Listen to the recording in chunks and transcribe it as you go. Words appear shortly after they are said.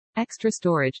Extra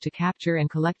storage to capture and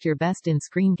collect your best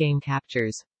in-screen game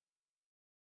captures.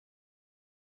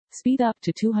 Speed up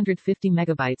to 250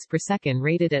 megabytes per second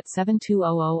rated at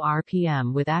 7200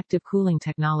 RPM with active cooling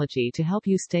technology to help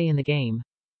you stay in the game.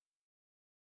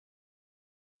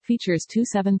 Features two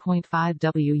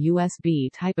 7.5W USB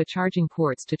Type-A charging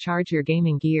ports to charge your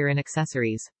gaming gear and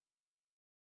accessories.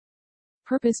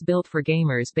 Purpose-built for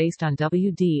gamers based on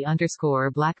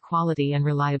WD_black quality and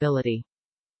reliability.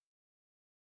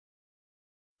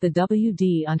 The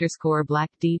WD_black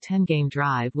D10 game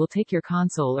drive will take your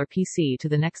console or PC to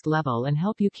the next level and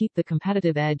help you keep the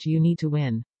competitive edge you need to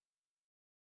win.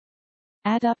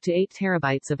 Add up to 8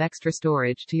 terabytes of extra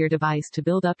storage to your device to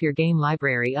build up your game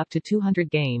library up to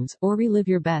 200 games, or relive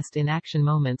your best in-action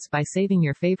moments by saving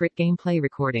your favorite gameplay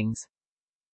recordings.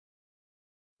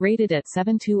 Rated at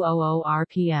 7200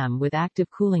 RPM with active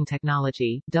cooling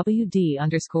technology,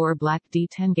 WD_black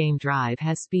D10 game drive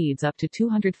has speeds up to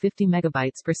 250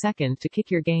 megabytes per second to kick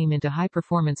your game into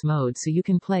high-performance mode so you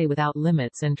can play without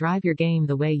limits and drive your game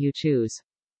the way you choose.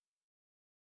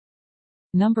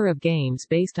 Number of games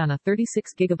based on a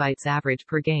 36 gigabytes average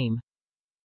per game.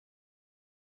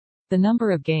 The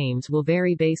number of games will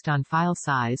vary based on file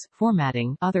size,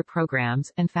 formatting, other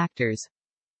programs, and factors.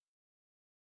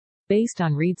 Based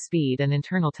on read speed and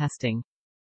internal testing.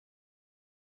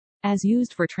 As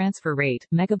used for transfer rate,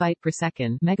 megabyte per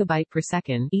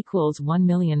second equals 1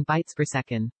 million bytes per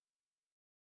second.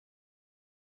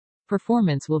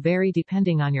 Performance will vary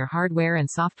depending on your hardware and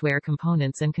software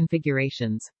components and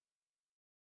configurations.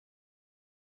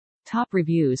 Top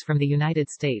reviews from the United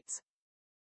States.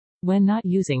 When not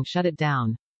using, shut it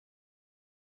down.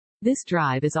 This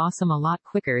drive is awesome, a lot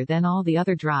quicker than all the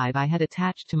other drive I had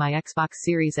attached to my Xbox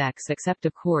Series X, except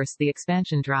of course the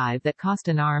expansion drive that cost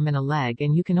an arm and a leg,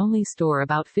 and you can only store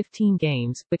about 15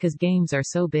 games, because games are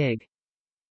so big.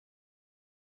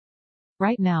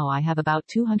 Right now I have about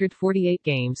 248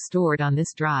 games stored on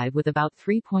this drive with about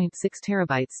 3.6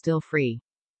 terabytes still free.